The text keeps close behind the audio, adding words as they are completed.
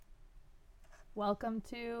Welcome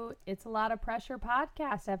to It's a Lot of Pressure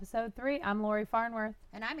podcast, episode 3. I'm Lori Farnworth.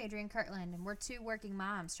 And I'm Adrienne Kirtland, and we're two working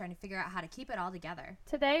moms trying to figure out how to keep it all together.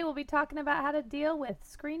 Today we'll be talking about how to deal with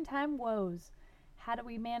screen time woes. How do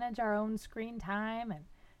we manage our own screen time, and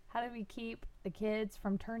how do we keep the kids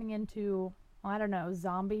from turning into, I don't know,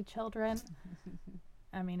 zombie children?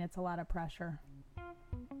 I mean, it's a lot of pressure.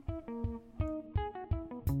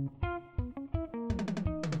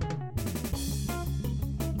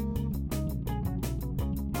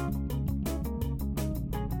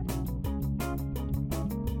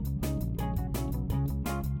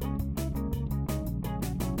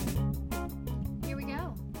 Here we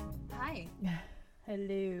go. Hi.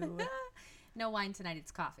 Hello. No wine tonight,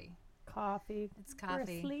 it's coffee. Coffee. It's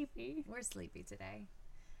coffee. We're sleepy. We're sleepy today.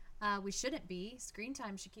 We shouldn't be. Screen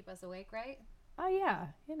time should keep us awake, right? Oh, yeah.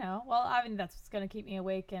 Well, I mean, that's what's going to keep me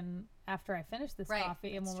awake. And after I finish this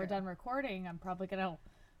coffee and when we're done recording, I'm probably going to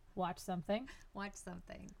watch something. Watch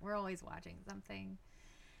something. We're always watching something.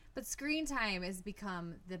 But screen time has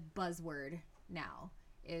become the buzzword now.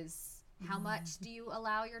 Is how much do you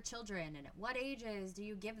allow your children, and at what ages do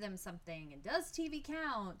you give them something, and does TV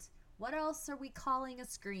count? What else are we calling a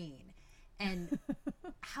screen? And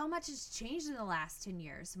how much has changed in the last 10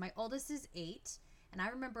 years? My oldest is 8, and I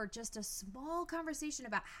remember just a small conversation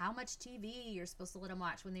about how much TV you're supposed to let them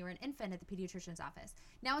watch when they were an infant at the pediatrician's office.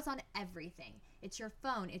 Now it's on everything. It's your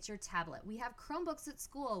phone. It's your tablet. We have Chromebooks at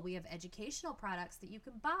school. We have educational products that you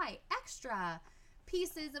can buy, extra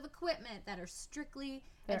pieces of equipment that are strictly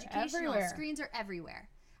educational. Everywhere. Screens are everywhere.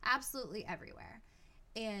 Absolutely everywhere.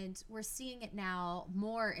 And we're seeing it now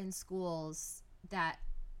more in schools that,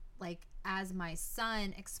 like, as my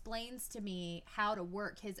son explains to me how to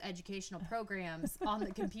work his educational programs on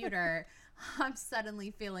the computer, I'm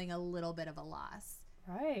suddenly feeling a little bit of a loss.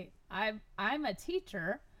 Right. I'm a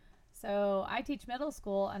teacher, so I teach middle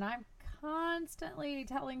school, and I'm constantly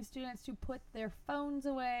telling students to put their phones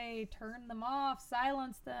away, turn them off,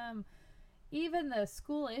 silence them. Even the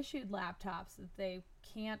school-issued laptops that they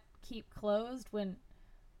can't keep closed when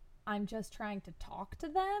I'm just trying to talk to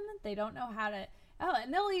them. They don't know how to... Oh,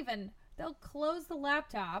 and they'll close the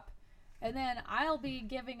laptop, and then I'll be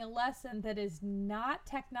giving a lesson that is not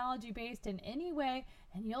technology-based in any way,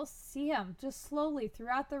 and you'll see them just slowly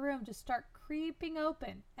throughout the room just start creeping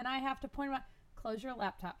open. And I have to point them out. Close your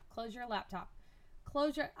laptop. Close your laptop.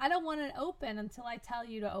 I don't want it open until I tell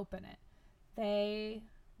you to open it. They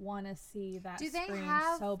want to see that screen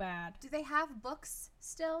so bad. Do they have books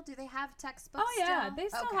still? Do they have textbooks Oh, yeah. still? They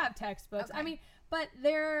still have textbooks. Okay. I mean, but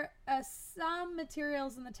some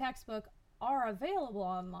materials in the textbook are available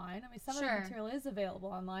online. I mean, some of the material is available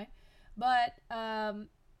online. But, I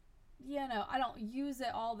don't use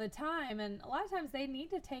it all the time. And a lot of times they need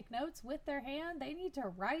to take notes with their hand. They need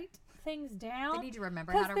to write things down. They need to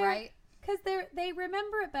remember how to write. Because they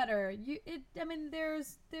remember it better.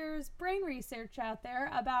 There's brain research out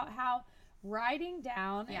there about how writing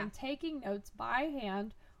down and taking notes by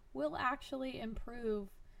hand will actually improve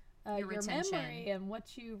your memory and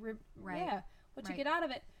what you you get out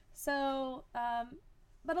of it. So,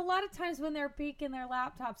 but a lot of times when they're peeking their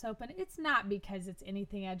laptops open, it's not because it's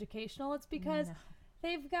anything educational. It's because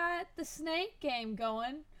they've got the Snake game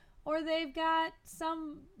going, or they've got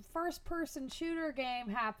some first-person shooter game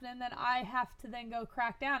happening that I have to then go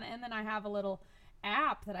crack down. And then I have a little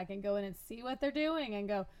app that I can go in and see what they're doing and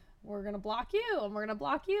go, we're going to block you, and we're going to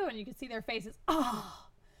block you. And you can see their faces. Oh,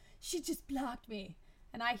 she just blocked me.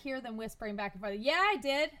 And I hear them whispering back and forth, yeah, I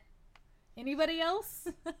did. Anybody else?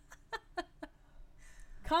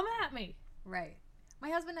 Come at me. Right. My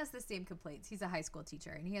husband has the same complaints. He's a high school teacher,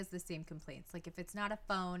 and he has the same complaints. Like, if it's not a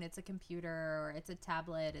phone, it's a computer, or it's a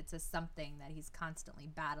tablet, it's a something that he's constantly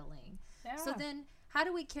battling. Yeah. So then how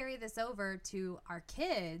do we carry this over to our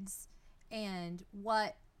kids and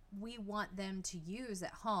what we want them to use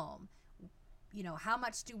at home? How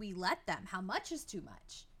much do we let them? How much is too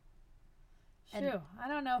much? True. I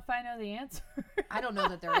don't know if I know the answer. I don't know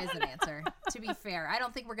that there is an answer. To be fair, I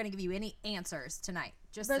don't think we're going to give you any answers tonight.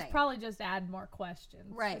 There's probably just add more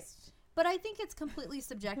questions. Right. But I think it's completely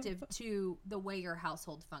subjective to the way your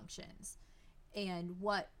household functions and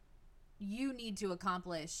what you need to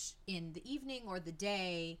accomplish in the evening or the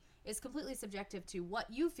day is completely subjective to what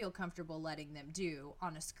you feel comfortable letting them do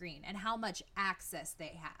on a screen and how much access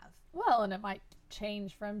they have. Well, and it might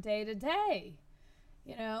change from day to day.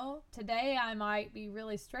 Today I might be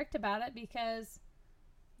really strict about it because,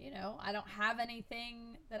 I don't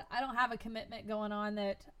have a commitment going on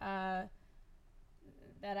that I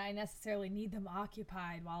necessarily need them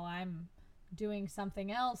occupied while I'm doing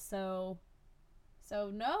something else. So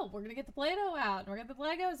no, we're going to get the Play-Doh out and we're going to get the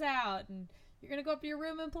Legos out and you're going to go up to your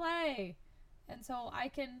room and play. And so I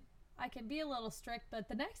can be a little strict, but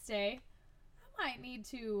the next day I might need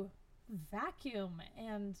to vacuum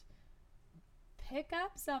and pick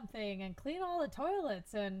up something and clean all the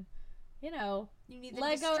toilets and, you need them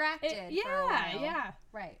distracted for a while. Yeah.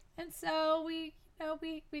 Right. And so we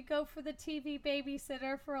go for the TV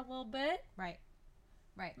babysitter for a little bit. Right.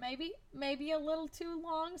 Maybe a little too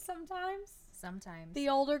long sometimes. Sometimes. The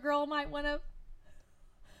older girl might want to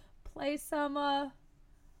play some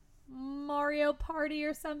Mario Party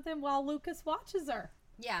or something while Lucas watches her.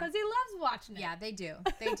 Yeah. Because he loves watching it. Yeah, they do.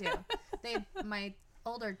 My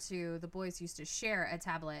older two, the boys used to share a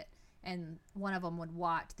tablet, and one of them would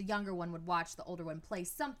watch, the younger one would watch the older one play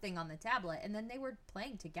something on the tablet, and then they were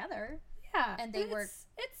playing together. Yeah. And they were...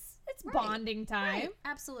 It's bonding time. Right,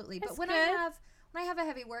 absolutely. It's but when good. I have a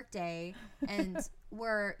heavy work day and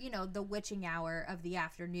we're, the witching hour of the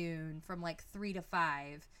afternoon from like 3 to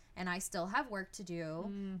 5, and I still have work to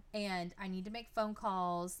do, and I need to make phone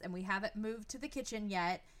calls, and we haven't moved to the kitchen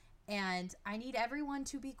yet, and I need everyone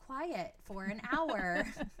to be quiet for an hour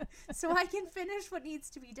so I can finish what needs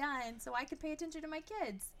to be done, so I can pay attention to my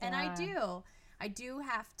kids. And I do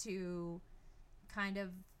have to kind of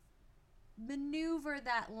maneuver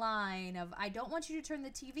that line of, I don't want you to turn the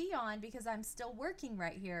TV on because I'm still working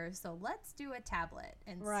right here, so let's do a tablet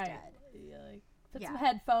instead. Right. Put some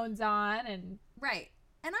headphones on and... Right.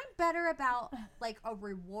 And I'm better about like a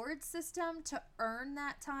reward system to earn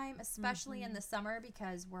that time, especially in the summer,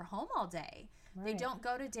 because we're home all day. Right. They don't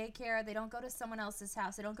go to daycare. They don't go to someone else's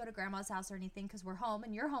house. They don't go to grandma's house or anything because we're home,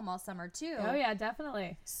 and you're home all summer too. Oh, yeah,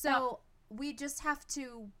 definitely. So we just have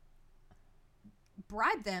to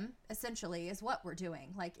bribe them, essentially, is what we're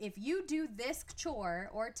doing. Like, if you do this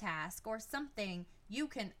chore or task or something, you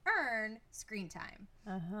can earn screen time.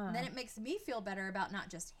 And then it makes me feel better about not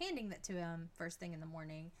just handing that to them first thing in the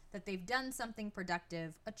morning, that they've done something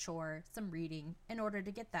productive, a chore, some reading, in order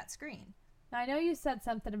to get that screen. Now, I know you said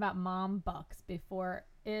something about mom bucks before.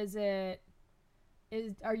 Are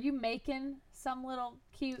you making some little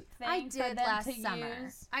cute thing for them to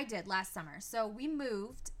use? I did last summer. So we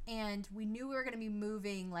moved, and we knew we were going to be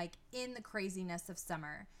moving like in the craziness of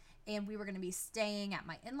summer. And we were going to be staying at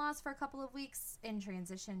my in-laws for a couple of weeks in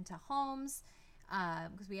transition to homes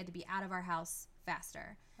because we had to be out of our house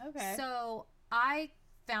faster. Okay. So I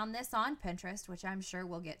found this on Pinterest, which I'm sure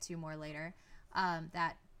we'll get to more later,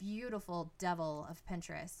 that beautiful devil of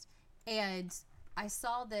Pinterest. And I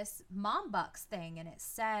saw this Mom Bucks thing, and it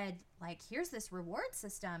said, like, here's this reward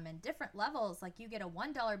system and different levels. Like, you get a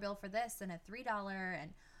 $1 bill for this and a $3,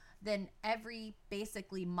 and then every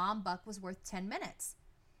basically Mom Buck was worth 10 minutes.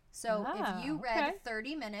 So if you read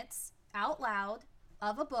 30 minutes out loud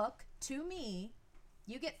of a book to me,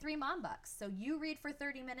 you get 3 Mom Bucks. So you read for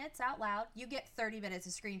 30 minutes out loud, you get 30 minutes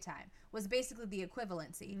of screen time, was basically the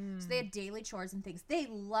equivalency. So they had daily chores and things. They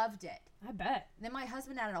loved it. I bet. And then my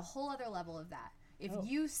husband added a whole other level of that. If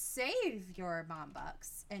you save your Mom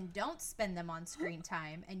Bucks and don't spend them on screen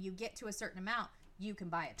time and you get to a certain amount, you can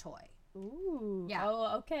buy a toy. Ooh. Yeah.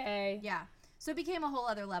 Oh, okay. Yeah. So it became a whole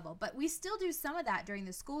other level. But we still do some of that during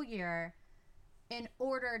the school year in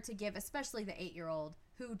order to give, especially the 8-year-old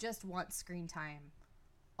who just wants screen time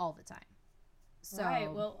all the time. So,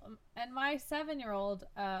 right. Well, and my 7-year-old,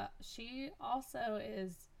 she also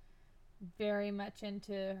is very much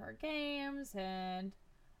into her games, and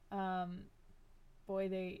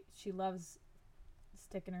she loves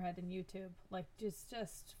sticking her head in YouTube, like just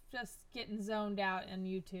getting zoned out in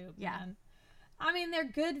YouTube. Yeah. Man. I mean, they're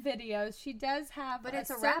good videos. She does have, but it's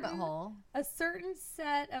a rabbit hole. A certain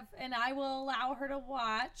set of, and I will allow her to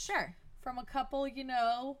watch. Sure. From a couple,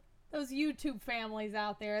 those YouTube families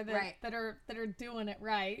out there that are doing it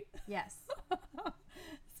right. Yes.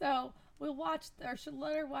 So we'll watch, or should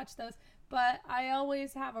let her watch those. But I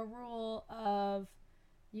always have a rule of,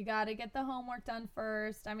 you got to get the homework done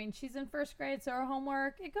first. I mean, she's in 1st grade, so her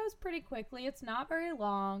homework, it goes pretty quickly. It's not very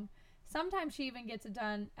long. Sometimes she even gets it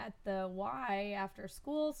done at the Y after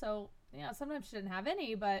school. So, sometimes she didn't have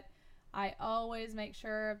any, but I always make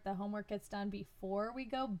sure the homework gets done before we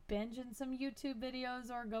go binging some YouTube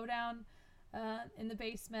videos or go down in the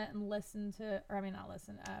basement and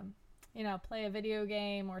play a video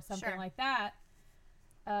game or something like that.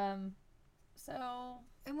 And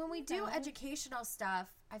when we do educational stuff,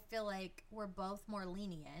 I feel like we're both more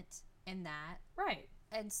lenient in that. Right.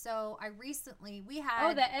 And so we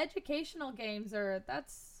had... Oh, the educational games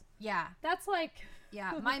that's like...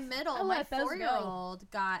 Yeah, my my 4-year-old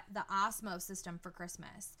got the Osmo system for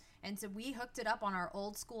Christmas. And so we hooked it up on our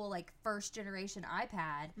old school, like, first generation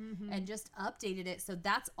iPad and just updated it. So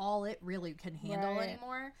that's all it really can handle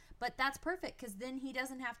anymore. But that's perfect because then he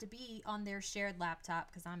doesn't have to be on their shared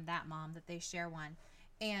laptop, because I'm that mom that they share one.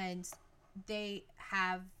 And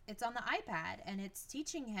it's on the iPad, and it's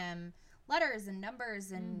teaching him letters and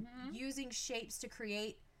numbers and using shapes to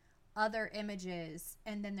create other images.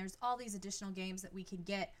 And then there's all these additional games that we can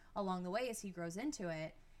get along the way as he grows into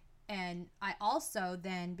it. And I also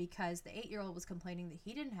then, because the 8-year-old was complaining that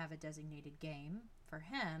he didn't have a designated game for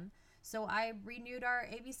him, so I renewed our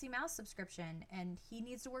ABC Mouse subscription, and he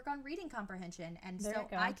needs to work on reading comprehension. And so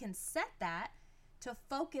I can set that to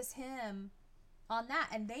focus him on that.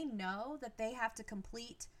 And they know that they have to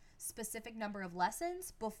complete specific number of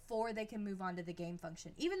lessons before they can move on to the game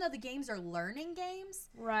function. Even though the games are learning games,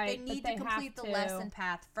 they need to complete the lesson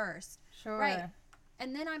path first. Sure. Right.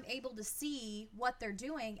 And then I'm able to see what they're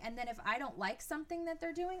doing. And then if I don't like something that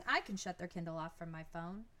they're doing, I can shut their Kindle off from my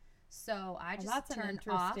phone. So I just that's turn an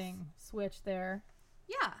interesting switch there.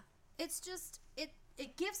 Yeah. It's just, it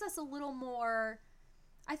gives us a little more,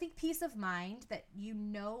 I think, peace of mind that you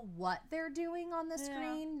know what they're doing on the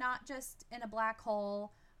screen, not just in a black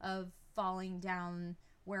hole of falling down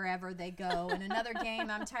wherever they go. In another game,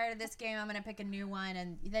 I'm tired of this game, I'm going to pick a new one.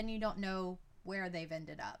 And then you don't know where they've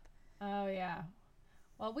ended up. Oh, yeah.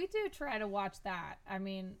 Well, we do try to watch that. I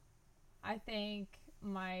mean, I think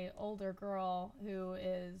my older girl, who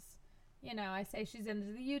is, I say she's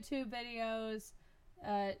into the YouTube videos,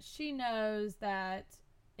 she knows that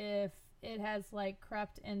if it has, like,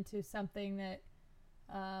 crept into something that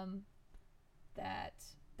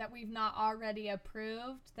that we've not already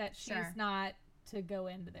approved, that she's not to go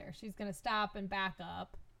into there. She's going to stop and back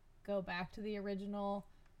up, go back to the original.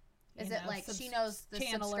 Is it like she knows the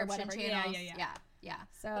channel or whatever? Channels? Yeah.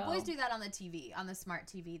 So the boys do that on the TV, on the smart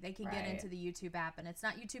TV. They can get into the YouTube app, and it's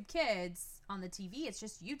not YouTube Kids on the TV. It's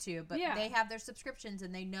just YouTube, but they have their subscriptions,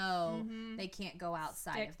 and they know they can't go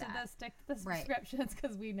outside of that. Stick to the subscriptions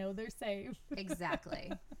because we know they're safe.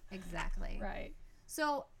 Exactly. Right.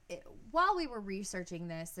 So while we were researching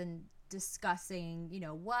this and discussing,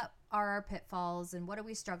 what are our pitfalls and what do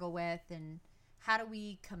we struggle with and how do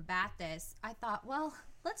we combat this, I thought, well,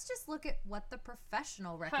 let's just look at what the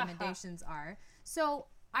professional recommendations are. So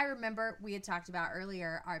I remember we had talked about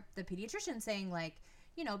earlier the pediatrician saying, like,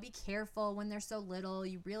 be careful when they're so little.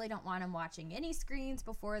 You really don't want them watching any screens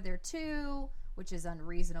before they're 2, which is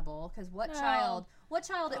unreasonable because what child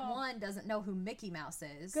at 1 doesn't know who Mickey Mouse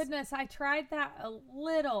is? Goodness, I tried that a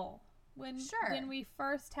little when I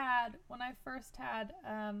first had my first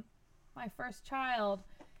child.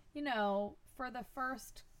 For the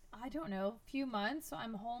first, I don't know, few months,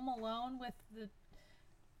 I'm home alone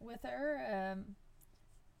with her.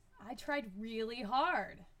 I tried really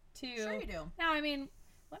hard to. Sure you do. Now, I mean,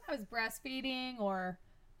 when I was breastfeeding or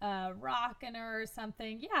rocking her or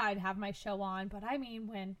something, I'd have my show on. But I mean,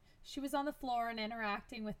 when she was on the floor and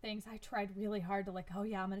interacting with things, I tried really hard to, like, I'm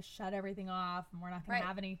going to shut everything off and we're not going to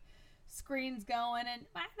have any screens going, and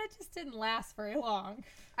that just didn't last very long.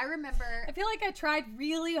 I remember. I feel like I tried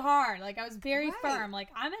really hard. Like, I was very firm. Like,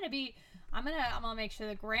 I'm gonna make sure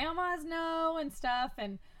the grandmas know and stuff.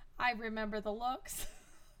 And I remember the looks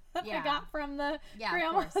that I got from the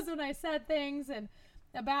grandmas when I said things and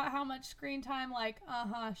about how much screen time. Like,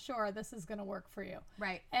 sure, this is gonna work for you,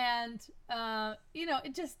 right? And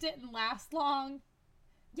it just didn't last long.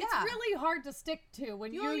 Yeah, it's really hard to stick to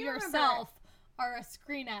when you yourself are a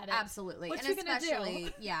screen addict. Absolutely. What and you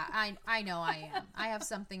especially gonna do? I know I am. I have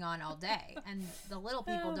something on all day, and the little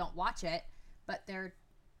people don't watch it, but they're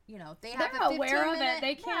they have they're aware of it.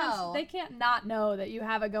 They can't not know that you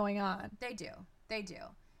have it going on. They do.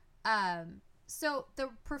 So the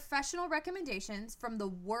professional recommendations from the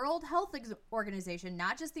World Health Organization,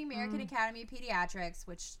 not just the American Academy of Pediatrics,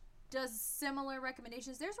 which does similar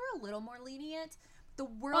recommendations. Theirs were a little more lenient. The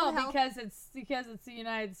World Health, because it's the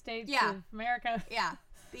United States of America. Yeah,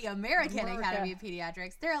 the American Academy of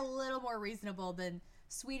Pediatrics. They're a little more reasonable than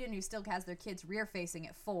Sweden, who still has their kids rear facing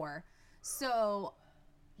at 4. So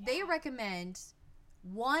they recommend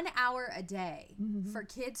 1 hour a day for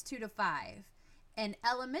kids 2 to 5. And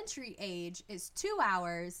elementary age is 2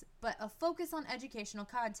 hours, but a focus on educational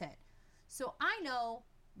content. So I know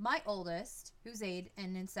my oldest, who's 8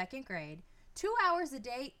 and in 2nd grade, 2 hours a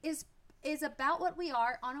day is about what we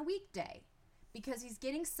are on a weekday, because he's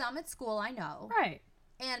getting some at school, I know. Right.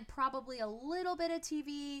 And probably a little bit of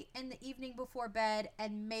TV in the evening before bed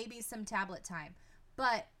and maybe some tablet time.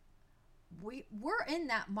 But we're in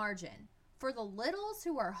that margin. For the littles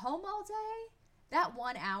who are home all day, that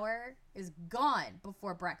 1 hour is gone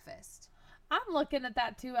before breakfast. I'm looking at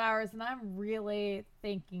that 2 hours and I'm really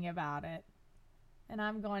thinking about it. And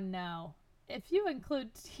I'm going, no. If you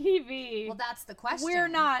include TV, well, that's the question.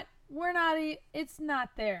 It's not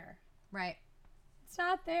there. Right. It's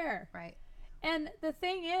not there. Right. And the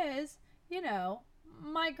thing is,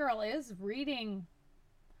 my girl is reading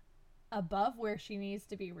above where she needs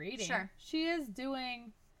to be reading. Sure. She is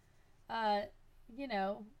doing,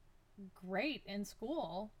 great in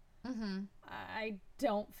school. Mm-hmm. I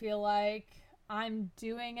don't feel like I'm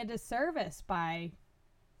doing a disservice by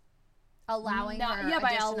allowing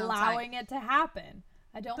it to happen.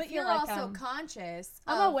 I don't but feel you're like also conscious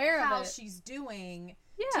I'm of aware how of it. she's doing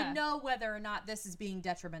Yeah. to know whether or not this is being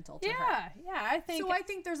detrimental to her. Yeah, I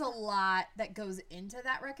think there's a lot that goes into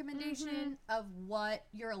that recommendation of what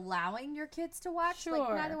you're allowing your kids to watch. Sure.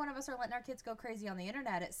 Like, neither one of us are letting our kids go crazy on the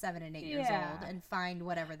internet at 7 and 8 years old and find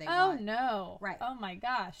whatever they want. Oh, no. Right. Oh, my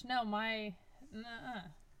gosh. No, my...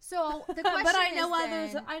 So the question but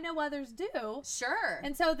I know others do. Sure.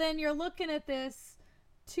 And so then you're looking at this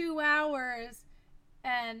 2 hours,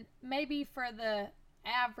 and maybe for the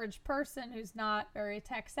average person who's not very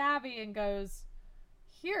tech savvy and goes,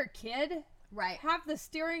 here, kid, right, have the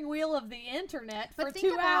steering wheel of the internet but for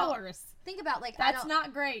 2 hours. Think about, like, that's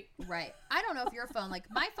not great. Right. I don't know if your phone, like,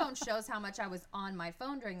 my phone shows how much I was on my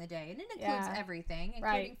phone during the day, and it includes everything,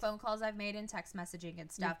 including phone calls I've made and text messaging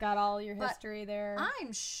and stuff. You've got all your history there.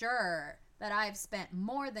 I'm sure that I've spent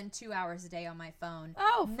more than 2 hours a day on my phone,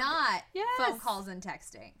 phone calls and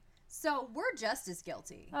texting. So we're just as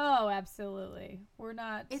guilty. Oh, absolutely. We're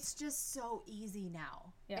not. It's just so easy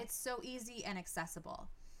now. Yeah. It's so easy and accessible.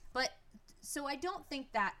 But so I don't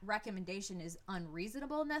think that recommendation is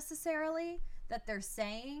unreasonable necessarily that they're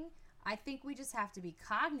saying. I think we just have to be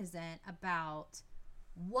cognizant about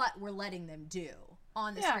what we're letting them do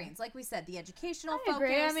on the screens. Like we said, the educational focus. I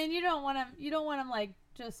agree. I mean, you don't want them like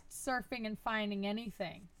just surfing and finding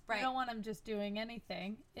anything. Right. You don't want them just doing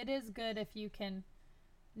anything. It is good if you can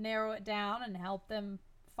narrow it down and help them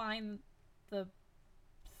find the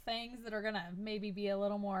things that are gonna maybe be a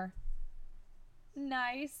little more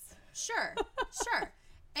nice. Sure.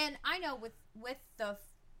 And I know with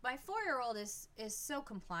my 4-year-old is so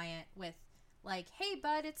compliant with, like, hey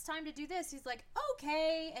bud, it's time to do this. He's like,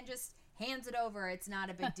 okay, and just hands it over. It's not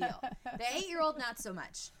a big deal. The 8-year-old, not so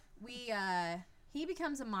much. He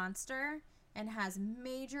becomes a monster and has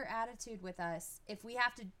major attitude with us if we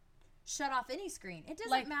have to shut off any screen. It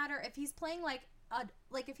doesn't matter if he's playing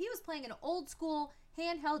if he was playing an old school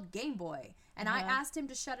handheld Game Boy and I asked him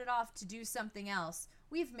to shut it off to do something else.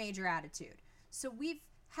 We have major attitude. So we've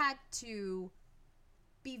had to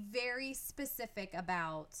be very specific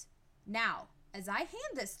about, now, as I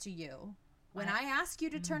hand this to you, when I ask you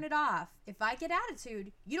to turn it off, if I get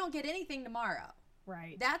attitude, you don't get anything tomorrow.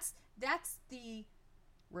 Right. That's the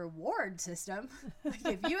reward system. Like,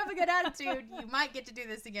 if you have a good attitude, you might get to do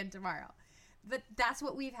this again tomorrow. But that's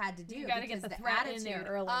what we've had to do. You got to get the threat attitude in there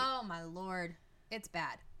early. Oh my Lord, it's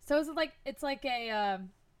bad. So it's like a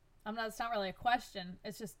it's not really a question.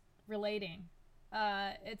 It's just relating.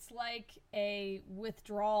 It's like a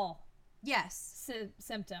withdrawal. Yes.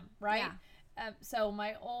 Symptom, right? Yeah. So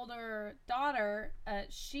my older daughter,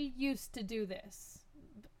 she used to do this.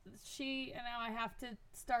 Now I have to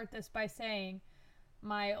start this by saying,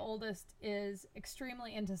 my oldest is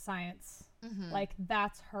extremely into science. Mm-hmm. Like,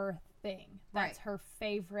 that's her thing. That's her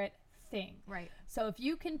favorite thing. Right. So if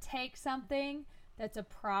you can take something that's a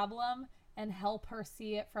problem and help her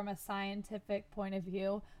see it from a scientific point of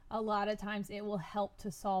view, a lot of times it will help to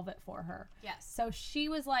solve it for her. Yes. So she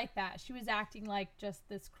was like that. She was acting like just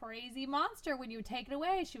this crazy monster. When you would take it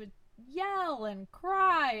away, she would yell and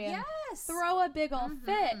cry and throw a big old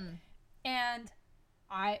fit. And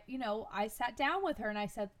I sat down with her and I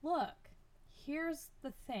said, look, here's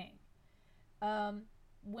the thing.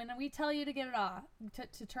 When we tell you to get it off,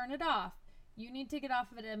 to turn it off, you need to get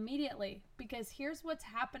off of it immediately, because here's what's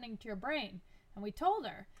happening to your brain. And we told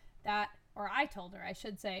her that, or I told her, I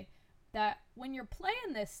should say, that when you're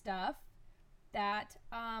playing this stuff, that,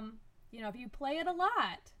 if you play it a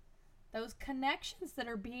lot, those connections that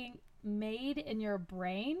are being made in your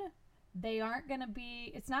brain,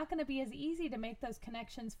 it's not going to be as easy to make those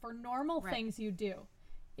connections for normal things you do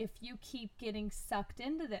if you keep getting sucked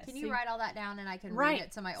into this. Can you write all that down and I can read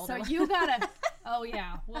it to my older one? So you gotta, oh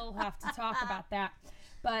yeah, we'll have to talk about that.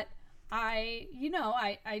 But I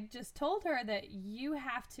just told her that you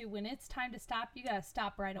have to, when it's time to stop, you gotta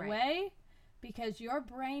stop right away, because your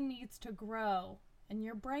brain needs to grow. And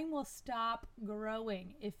your brain will stop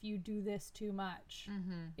growing if you do this too much.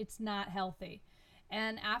 Mm-hmm. It's not healthy.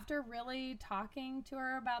 And after really talking to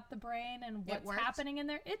her about the brain and what's happening in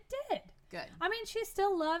there, it did. Good. I mean, she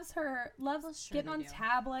still loves getting on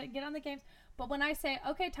tablet, get on the games. But when I say,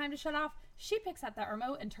 okay, time to shut off, she picks up that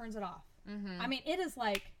remote and turns it off. I mean, it is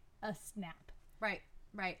like a snap. Right.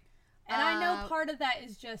 And I know part of that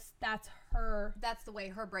is just that's the way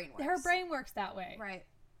her brain works. Her brain works that way.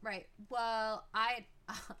 Right. Well, I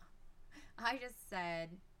just said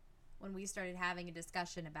when we started having a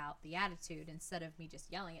discussion about the attitude, instead of me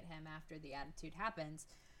just yelling at him after the attitude happens,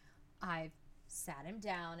 I sat him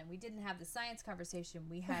down and we didn't have the science conversation.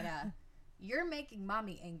 We had a "you're making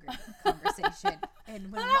mommy angry" conversation.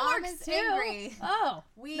 And when mom is angry,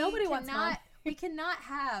 nobody wants mom. We cannot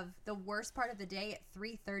have the worst part of the day at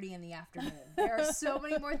 3:30 in the afternoon. There are so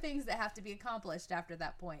many more things that have to be accomplished after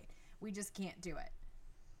that point. We just can't do it.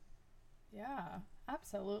 Yeah,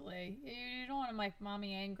 absolutely. You don't want to make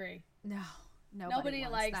mommy angry. No, nobody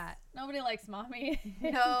wants that. Nobody likes mommy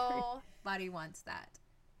angry. Nobody wants that.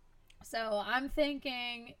 So I'm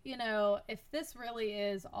thinking, if this really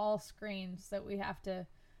is all screens that we have to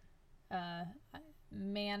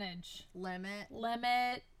manage,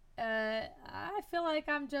 limit. I feel like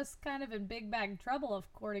I'm just kind of in big bag trouble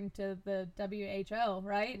according to the WHO,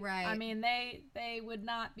 right? Right. I mean, they would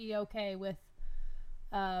not be okay with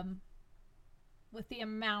the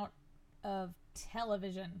amount of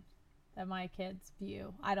television that my kids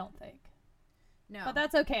view. I don't think. No. But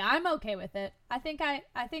that's okay. I'm okay with it. I think I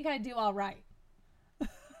do all right.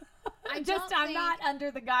 I'm not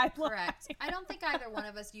under the guidelines. Correct. I don't think either one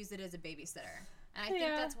of us use it as a babysitter. And I think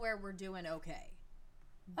that's where we're doing okay.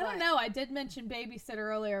 But I don't know. I did mention babysitter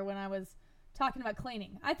earlier when I was talking about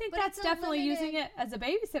cleaning. I think that's definitely using it as a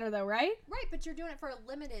babysitter, though, right? Right, but you're doing it for a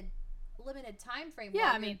limited time frame.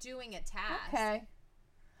 Yeah, you're doing a task. Okay.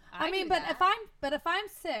 I mean, if I'm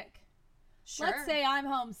sick, sure. Let's say I'm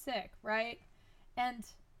homesick, right? And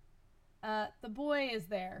the boy is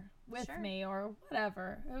there with me or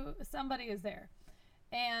whatever. Somebody is there.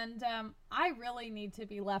 And I really need to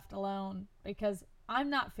be left alone because I'm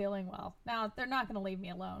not feeling well. Now, they're not going to leave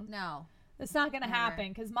me alone. No. It's not going to happen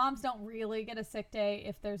because moms don't really get a sick day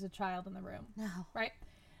if there's a child in the room. No. Right?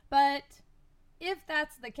 But if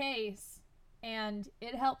that's the case and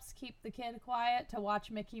it helps keep the kid quiet to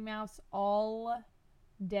watch Mickey Mouse all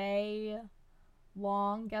day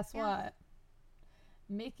long, guess what?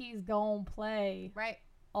 Mickey's gonna play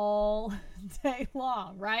all day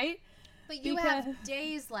long, right? But you have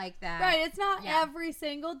days like that. Right, it's not every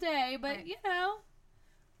single day, but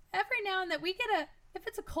every now and then we get if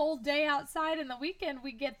it's a cold day outside in the weekend,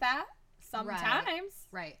 we get that sometimes.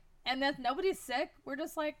 Right. And if nobody's sick, we're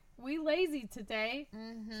just like, we lazy today.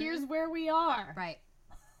 Mm-hmm. Here's where we are. Right.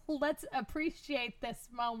 Let's appreciate this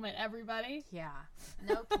moment, everybody. Yeah.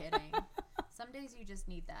 No kidding. Some days you just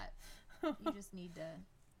need that. You just need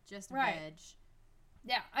to veg.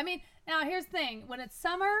 Yeah. I mean, now here's the thing. When it's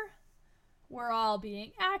summer, we're all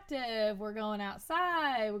being active. We're going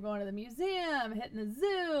outside. We're going to the museum, hitting the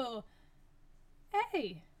zoo.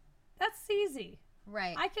 Hey, that's easy.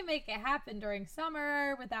 Right. I can make it happen during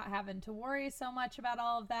summer without having to worry so much about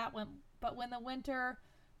all of that. But when the winter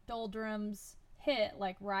doldrums hit,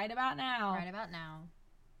 like right about now.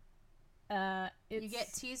 You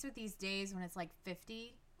get teased with these days when it's like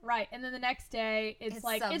 50. Right. And then the next day, it's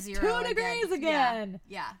like, it's 2 degrees again.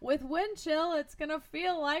 Yeah. With wind chill, it's going to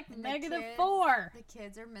feel like -4. The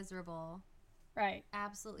kids are miserable. Right.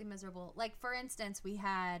 Absolutely miserable. Like, for instance, we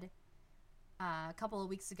had a couple of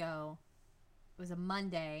weeks ago, it was a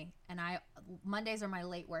Monday, and Mondays are my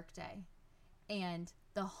late work day. And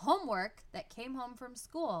the homework that came home from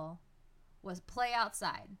school was play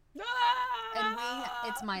outside. And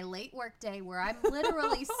it's my late work day where I'm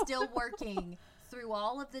literally still working through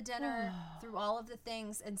all of the dinner, through all of the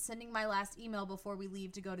things, and sending my last email before we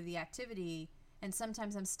leave to go to the activity. And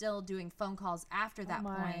sometimes I'm still doing phone calls after that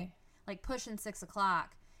point, like pushing 6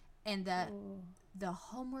 o'clock. And the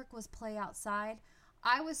homework was play outside.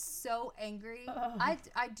 I was so angry.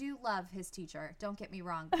 I do love his teacher. Don't get me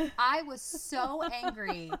wrong. I was so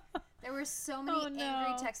angry. There were so many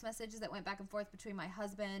angry text messages that went back and forth between my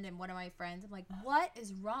husband and one of my friends. I'm like, what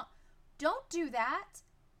is wrong? Don't do that.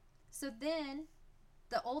 So then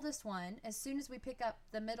the oldest one, as soon as we pick up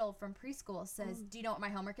the middle from preschool, says, do you know what my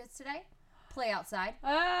homework is today? Play outside.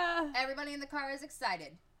 Everybody in the car is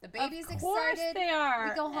excited. The baby's excited. Of course they are.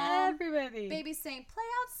 We go home. Everybody. Baby's saying, play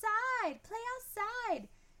outside. Play outside.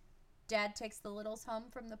 Dad takes the littles home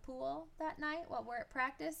from the pool that night while we're at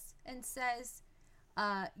practice and says,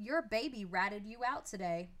 your baby ratted you out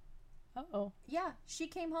today. Uh-oh. Yeah. She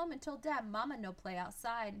came home and told Dad, Mama no play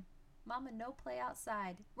outside. Mama no play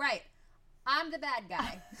outside. Right. I'm the bad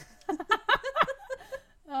guy.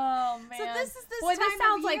 Oh man. So this is this Boy, time this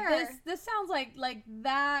sounds of like year. this sounds like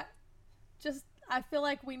that. Just I feel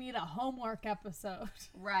like we need a homework episode.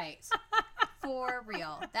 Right. For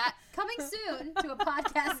real. That coming soon to a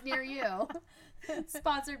podcast near you.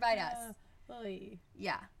 Sponsored by us. Oy.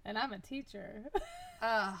 Yeah. And I'm a teacher.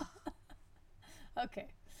 Okay.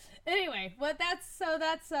 Anyway, but that's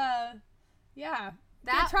yeah.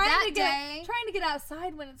 Trying to get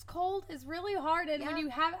outside when it's cold is really hard, and when you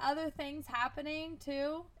have other things happening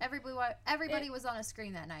too. Everybody was on a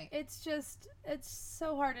screen that night. It's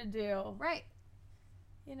so hard to do. Right.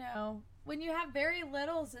 You know, when you have very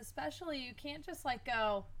littles, especially, you can't just like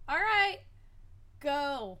go, all right,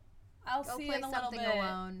 go. I'll see you in a little bit.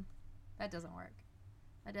 Alone. That doesn't work.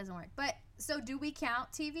 But so do we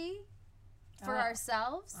count TV for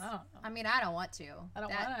ourselves? I don't know. I mean, I don't want to. I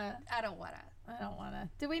don't want to.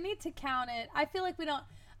 Do we need to count it? I feel like we don't.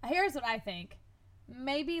 Here's what I think.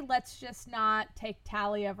 Maybe let's just not take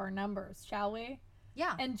tally of our numbers, shall we?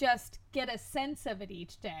 Yeah. And just get a sense of it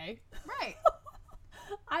each day. Right.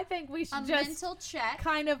 I think we should just mental check.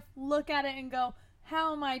 Kind of look at it and go,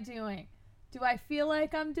 how am I doing? Do I feel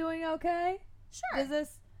like I'm doing okay? Sure.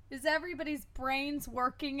 Is everybody's brains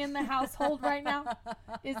working in the household right now?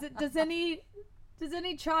 Does any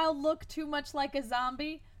child look too much like a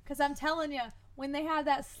zombie? Because I'm telling you, when they have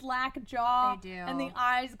that slack jaw and the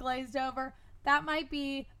eyes glazed over, that might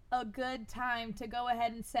be a good time to go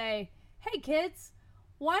ahead and say, hey kids,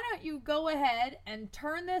 why don't you go ahead and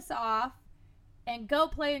turn this off and go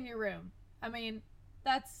play in your room? I mean,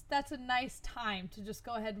 that's a nice time to just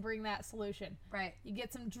go ahead and bring that solution. Right. You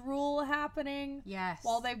get some drool happening. Yes.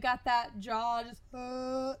 While they've got that jaw just,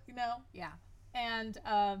 Yeah. And,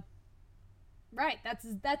 right, that's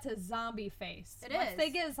a zombie face. Once is. they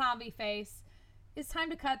get a zombie face, it's time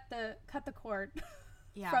to cut the cord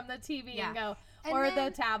from the TV and go,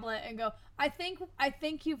 the tablet and go, I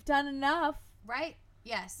think you've done enough. Right.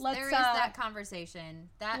 Yes. There is that conversation.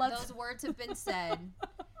 Those words have been said.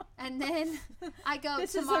 And then I go,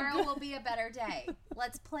 tomorrow will be a better day.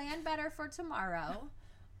 Let's plan better for tomorrow.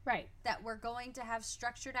 Right. That we're going to have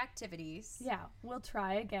structured activities. Yeah. We'll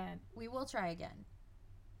try again. We will try again.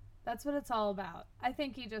 That's what it's all about. I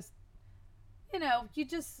think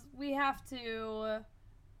we have to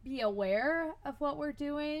be aware of what we're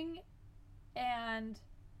doing and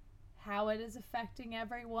how it is affecting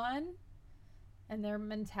everyone and their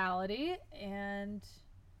mentality, and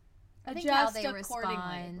adjust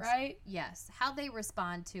accordingly, right? Yes. How they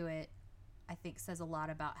respond to it, I think, says a lot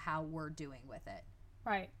about how we're doing with it.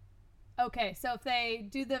 Right. Okay, so if they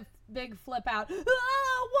do the big flip out, why?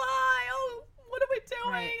 Oh, what are we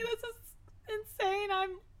doing? Right. This is insane.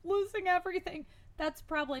 I'm losing everything. That's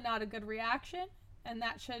probably not a good reaction, and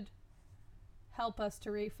that should help us to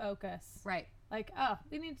refocus. Right. Like,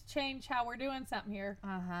 we need to change how we're doing something here.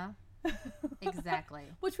 Uh-huh. Exactly.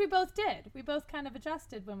 Which we both did. We both kind of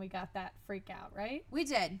adjusted when we got that freak out, right? We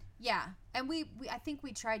did. Yeah. And we I think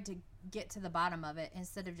we tried to get to the bottom of it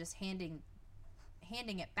instead of just handing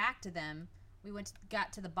it back to them. We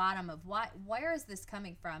got to the bottom of where is this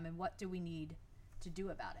coming from and what do we need to do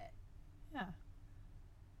about it? Yeah.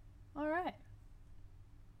 All right.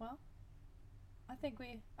 Well, I think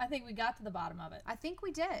we got to the bottom of it. I think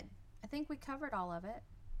we did. I think we covered all of it.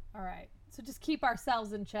 All right. So just keep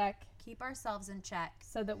ourselves in check. Keep ourselves in check.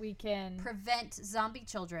 So that we can prevent zombie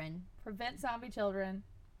children.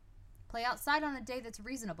 Play outside on a day that's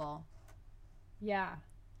reasonable. Yeah.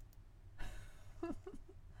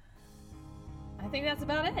 I think that's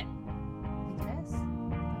about it. I think it is.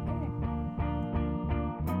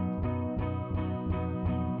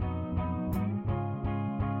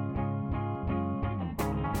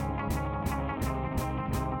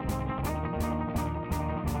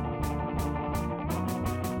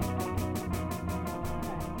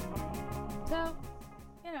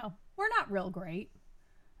 So, we're not real great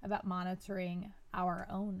about monitoring our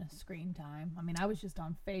own screen time. I mean, I was just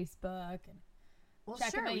on Facebook and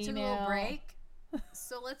checking my email. We took a little break.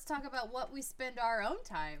 So let's talk about what we spend our own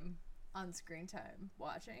time on screen time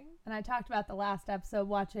watching. And I talked about the last episode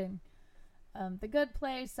watching The Good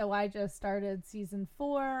Place. So I just started season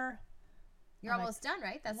 4. You're almost done,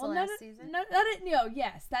 right? That's the last season?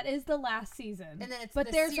 Yes, that is the last season. And then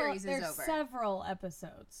the series is over. There's several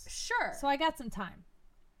episodes. Sure. So I got some time.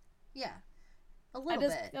 Yeah. A little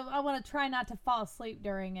bit. I want to try not to fall asleep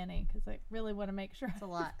during any, because I really want to make sure. That's a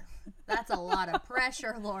lot. That's a lot of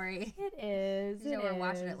pressure, Lori. It is. We're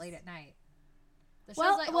watching it late at night. The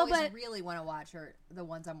shows I always really want to watch are the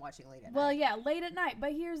ones I'm watching late at night. Well, yeah, late at night.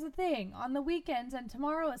 But here's the thing. On the weekends, and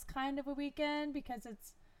tomorrow is kind of a weekend because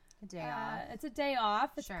it's a day off. It's a day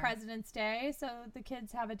off. It's President's Day, so the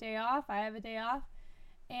kids have a day off. I have a day off.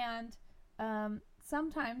 And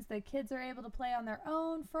sometimes the kids are able to play on their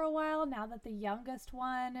own for a while now that the youngest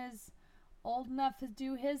one is old enough to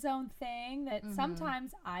do his own thing, that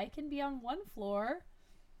sometimes I can be on one floor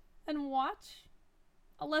and watch.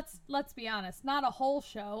 Let's be honest, not a whole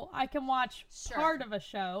show. I can watch part of a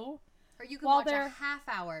show. Or you can watch a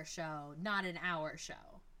half-hour show, not an hour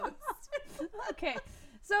show. Okay,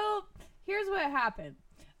 so here's what happened.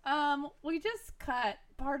 We just cut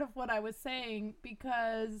part of what I was saying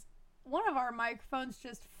because one of our microphones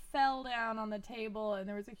just fell down on the table and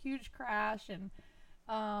there was a huge crash, and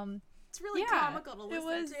it's really comical to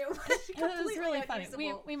listen to. It was really funny.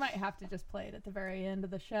 We might have to just play it at the very end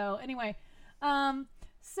of the show. Anyway,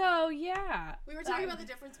 so yeah. We were talking about the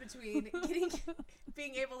difference between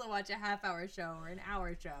being able to watch a half-hour show or an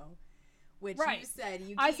hour show, which you said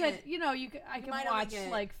you can't. I said, I can watch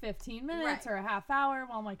like 15 minutes or a half hour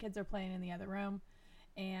while my kids are playing in the other room.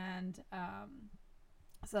 And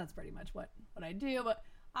so that's pretty much what I do. But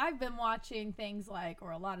I've been watching things like,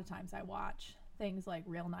 or a lot of times I watch things like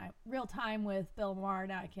Real Time with Bill Maher.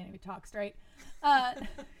 Now I can't even talk straight. I've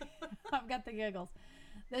got the giggles.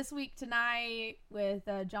 This Week Tonight with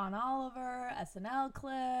John Oliver, SNL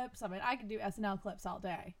clips. I mean, I could do SNL clips all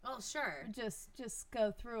day. Oh, sure. Just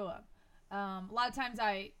go through them. A lot of times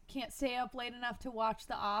I can't stay up late enough to watch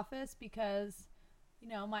The Office because,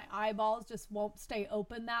 my eyeballs just won't stay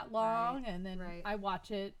open that long. And then I watch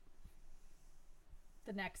it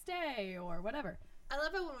the next day or whatever. I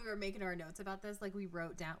love it when we were making our notes about this, like we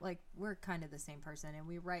wrote down, like we're kind of the same person and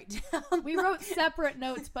we write down. We wrote separate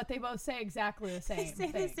notes, but they both say exactly the same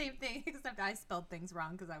thing. They say the same thing, except I spelled things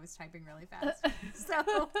wrong because I was typing really fast.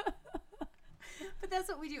 So, but that's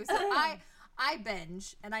what we do. So I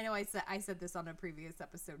binge, and I know I said this on a previous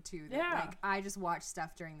episode too, that like I just watch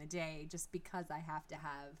stuff during the day just because I have to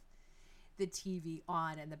have the TV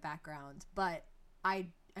on in the background. But I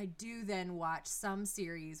do then watch some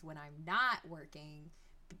series when I'm not working,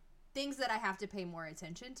 things that I have to pay more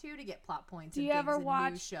attention to get plot points. Do you ever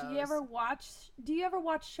watch shows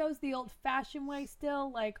the old-fashioned way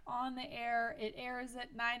still, like on the air? It airs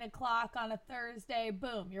at 9:00 on a Thursday.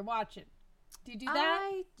 Boom, you're watching. Do you do that?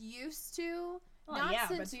 I used to. Well, not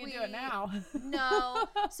since but do you do it now? No.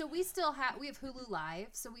 So we have Hulu Live,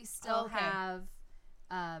 so we still have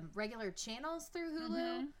regular channels through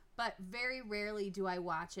Hulu, but very rarely do I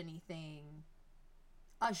watch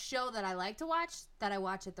a show that I like to watch that I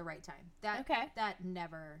watch at the right time. That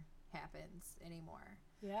never happens anymore.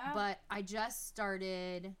 Yeah. But I just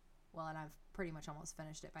started, and I've pretty much almost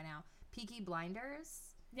finished it by now, Peaky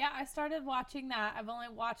Blinders. Yeah, I started watching that. I've only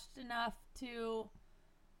watched enough to...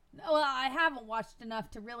 Well, I haven't watched enough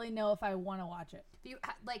to really know if I want to watch it.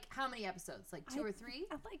 How many episodes? Like 2 or 3?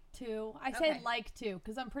 I like 2. I say like 2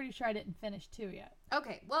 because I'm pretty sure I didn't finish 2 yet.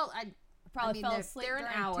 Okay, well, I probably fell asleep they're an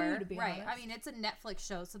hour, 2, to be right? honest. I mean, it's a Netflix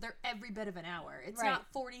show, so they're every bit of an hour. It's not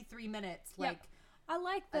 43 minutes like I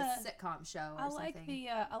like a sitcom show. Or something.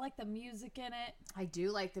 I like the music in it. I do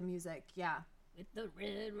like the music. Yeah. With the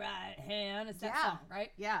red right hand. It's that song,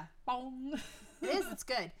 right? Yeah. Boom. It is. It's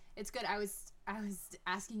good. It's good. I was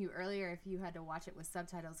asking you earlier if you had to watch it with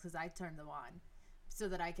subtitles because I turned them on so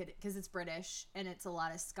that I could, because it's British and it's a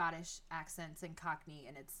lot of Scottish accents and Cockney,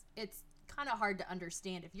 and it's kind of hard to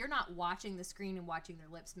understand. If you're not watching the screen and watching their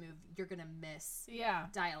lips move, you're gonna miss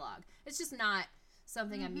dialogue. It's just not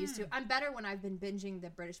something I'm used to. I'm better when I've been binging the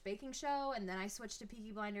British baking show and then I switch to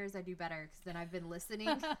Peaky Blinders. I do better because then I've been listening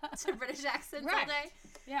to British accents all day.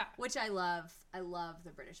 Yeah. Which I love. I love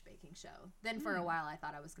the British baking show. Then for a while I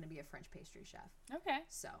thought I was going to be a French pastry chef. Okay.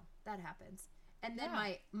 So that happens. And then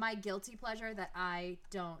my guilty pleasure that I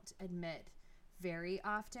don't admit very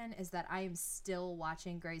often is that I am still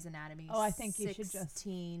watching Grey's Anatomy. Oh, I think you should just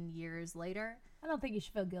 16 years later. I don't think you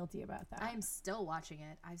should feel guilty about that. I'm still watching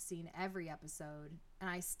it. I've seen every episode, and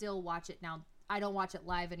I still watch it now. I don't watch it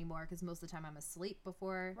live anymore because most of the time I'm asleep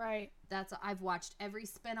before. Right. I've watched every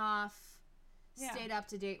spinoff, stayed up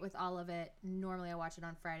to date with all of it. Normally I watch it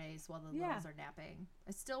on Fridays while the littles are napping.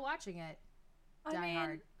 I'm still watching it. Die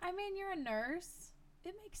hard. I mean, you're a nurse.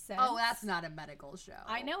 It makes sense. Oh, that's not a medical show.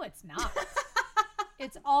 I know it's not.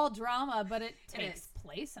 It's all drama, but it takes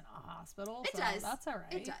place in a hospital. It does. That's all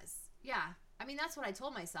right. It does. Yeah. I mean, that's what I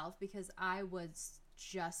told myself because I was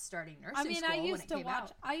just starting nursing school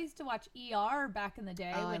I used to watch ER back in the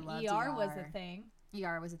day when ER was a thing.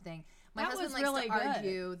 ER was a thing. My husband likes to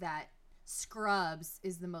argue that Scrubs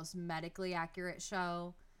is the most medically accurate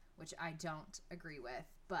show, which I don't agree with,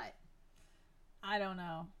 but I don't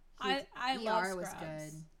know. I love Scrubs. Was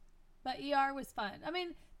good. But ER was fun. I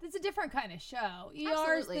mean, it's a different kind of show.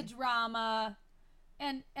 ER is the drama,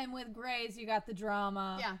 and with Grey's you got the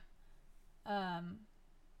drama. Yeah.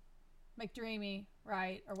 McDreamy,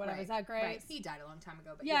 right, or whatever. Right, Is that Grace? Right. He died a long time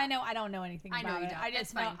ago, but yeah, I know. I don't know anything about you it. don't.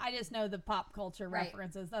 I just know the pop culture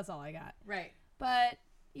references. That's all I got. Right. But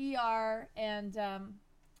ER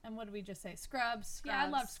and what did we just say? Scrubs. Yeah, I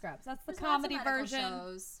love Scrubs. That's the comedy version.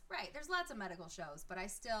 Shows. Right. There's lots of medical shows, but I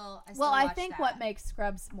still I watch think that. what makes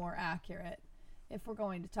Scrubs more accurate, if we're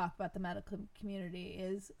going to talk about the medical community,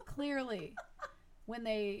 is clearly when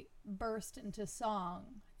they burst into song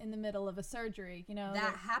in the middle of a surgery. You know,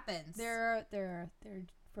 that happens. They're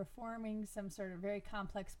performing some sort of very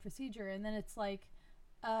complex procedure, and then it's like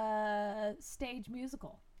a stage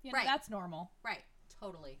musical. You know, that's normal. Right.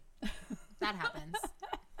 Totally. That happens.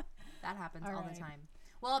 That happens all the time.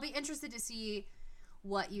 Well, I'll be interested to see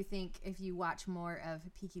what you think if you watch more of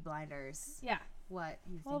Peaky Blinders. Yeah. What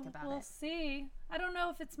you think about it. We'll see. I don't know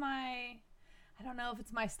if it's my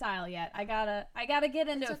style yet. I gotta get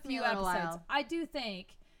into a few episodes. While. I do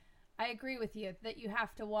think I agree with you that you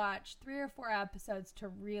have to watch 3 or 4 episodes to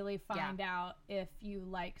really find out if you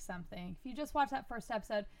like something. If you just watch that first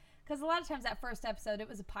episode, because a lot of times that first episode, it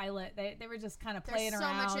was a pilot. They were just kind of playing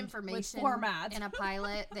around There's so much information with formats in a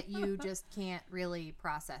pilot that you just can't really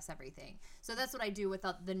process everything. So that's what I do with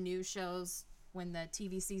the new shows when the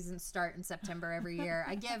TV seasons start in September every year.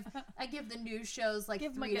 I give the new shows like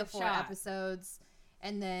 3 to 4 episodes,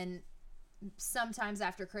 and then sometimes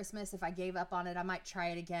after Christmas, if I gave up on it, I might try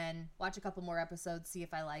it again, watch a couple more episodes, see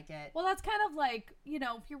if I like it. Well, that's kind of like, you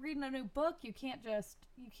know, if you're reading a new book, you can't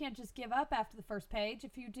just give up after the first page.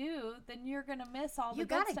 If you do, then you're gonna miss all the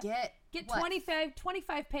good stuff. Get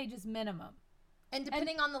 25 pages minimum. And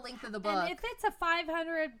depending on the length of the book. And if it's a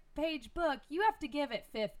 500-page book, you have to give it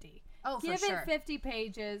 50. Oh, for sure. Give it 50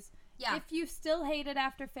 pages. Yeah. If you still hate it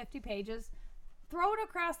after 50 pages, throw it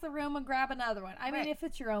across the room and grab another one. I mean, if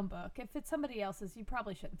it's your own book. If it's somebody else's, you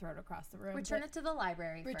probably shouldn't throw it across the room. Return it to the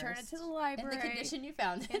library Return it to the library. In the condition you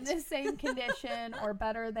found it. In the same condition or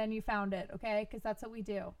better than you found it, okay? Because that's what we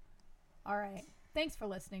do. All right. Thanks for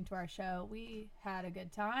listening to our show. We had a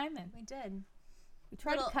good time. And we did. We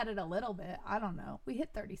tried to cut it a little bit. I don't know. We hit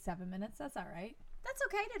 37 minutes. That's all right. That's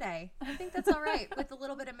okay today. I think that's all right with a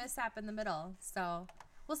little bit of mishap in the middle. So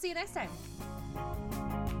we'll see you next time.